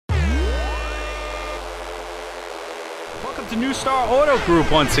Welcome to New Star Auto Group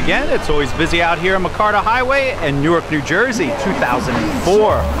once again. It's always busy out here on McCarter Highway in Newark, New Jersey.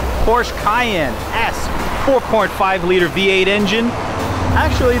 2004 Porsche Cayenne S 4.5 liter V8 engine.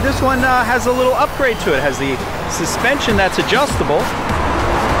 Actually, this one has a little upgrade to it. It has the suspension that's adjustable.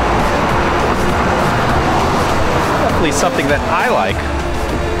 Definitely something that I like.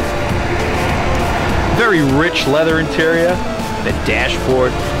 Very rich leather interior, the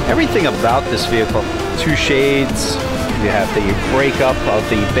dashboard, everything about this vehicle. Two shades. You have the breakup of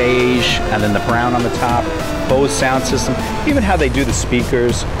the beige and then the brown on the top. Bose sound system. Even how they do the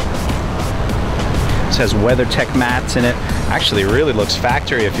speakers. It has WeatherTech mats in it. Actually, it really looks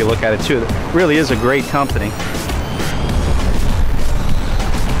factory if you look at it too. It really is a great company.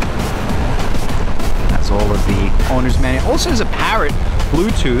 Has all of the owner's manual. Also has a Parrot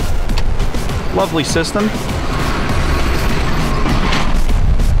Bluetooth. Lovely system.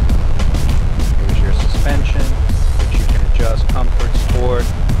 Here's your suspension, which you can adjust comfort, sport,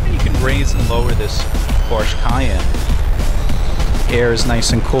 and you can raise and lower this Porsche Cayenne. Air is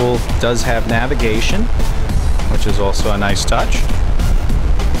nice and cool. Does have navigation, which is also a nice touch.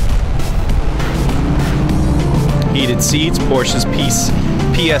 Heated seats, Porsche's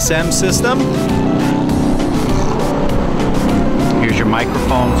PSM system. Here's your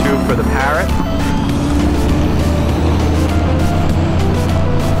microphone too for the Parrot.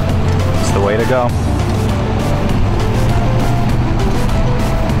 It's the way to go.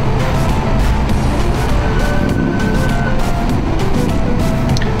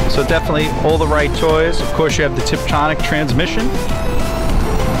 So definitely all the right toys. Of course, you have the Tiptronic transmission.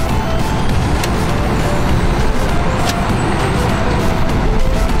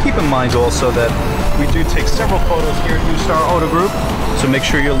 Keep in mind also that we do take several photos here at New Star Auto Group, so make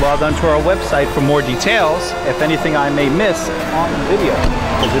sure you're logged onto our website for more details, if anything I may miss on the video,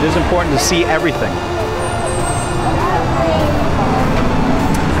 because it is important to see everything.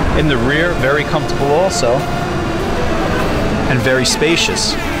 In the rear, very comfortable also, and very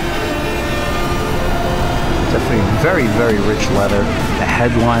spacious. Definitely very, very rich leather. The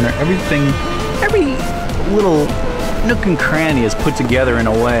headliner, everything, every little nook and cranny is put together in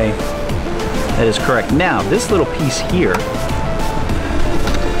a way that is correct. Now, this little piece here, if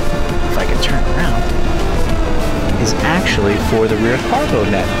I can turn around, is actually for the rear cargo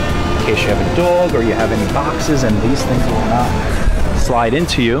net. In case you have a dog or you have any boxes, and these things will not slide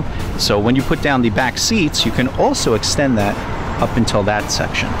into you. So when you put down the back seats, you can also extend that up until that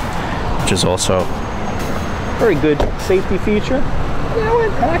section, which is also a very good safety feature. You know,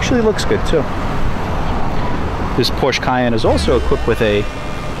 it actually looks good too. This Porsche Cayenne is also equipped with a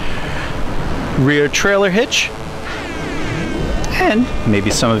rear trailer hitch, and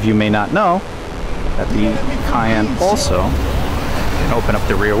maybe some of you may not know that the Cayenne also can open up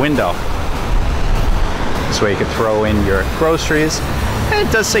the rear window. This way you can throw in your groceries. And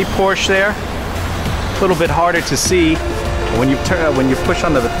it does say Porsche there. A little bit harder to see when you push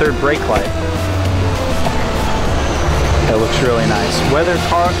onto the third brake light. That looks really nice.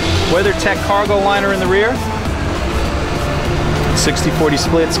 WeatherTech cargo liner in the rear. 60/40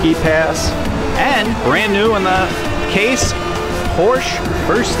 split ski pass. And brand new in the case, Porsche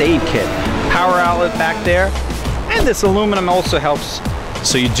first aid kit. Power outlet back there. And this aluminum also helps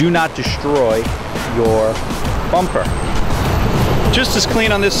so you do not destroy your bumper. Just as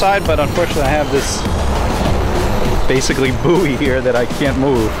clean on this side, but unfortunately I have this basically buoy here that I can't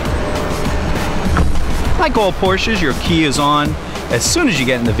move. Like all Porsches, your key is on as soon as you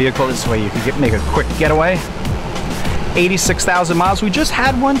get in the vehicle. This way you can make a quick getaway. 86,000 miles. We just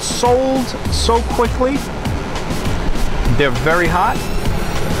had one sold so quickly. They're very hot.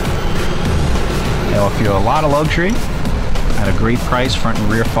 They'll offer you a lot of luxury at a great price. Front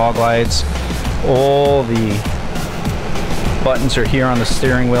and rear fog lights. All the buttons are here on the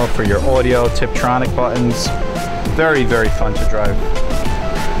steering wheel for your audio, Tiptronic buttons. Very, very fun to drive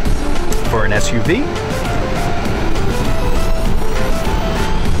for an SUV.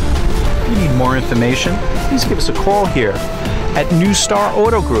 If you need more information, please give us a call here at New Star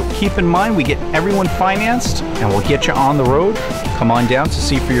Auto Group. Keep in mind, we get everyone financed and we'll get you on the road. Come on down to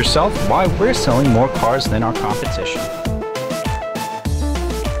see for yourself why we're selling more cars than our competition.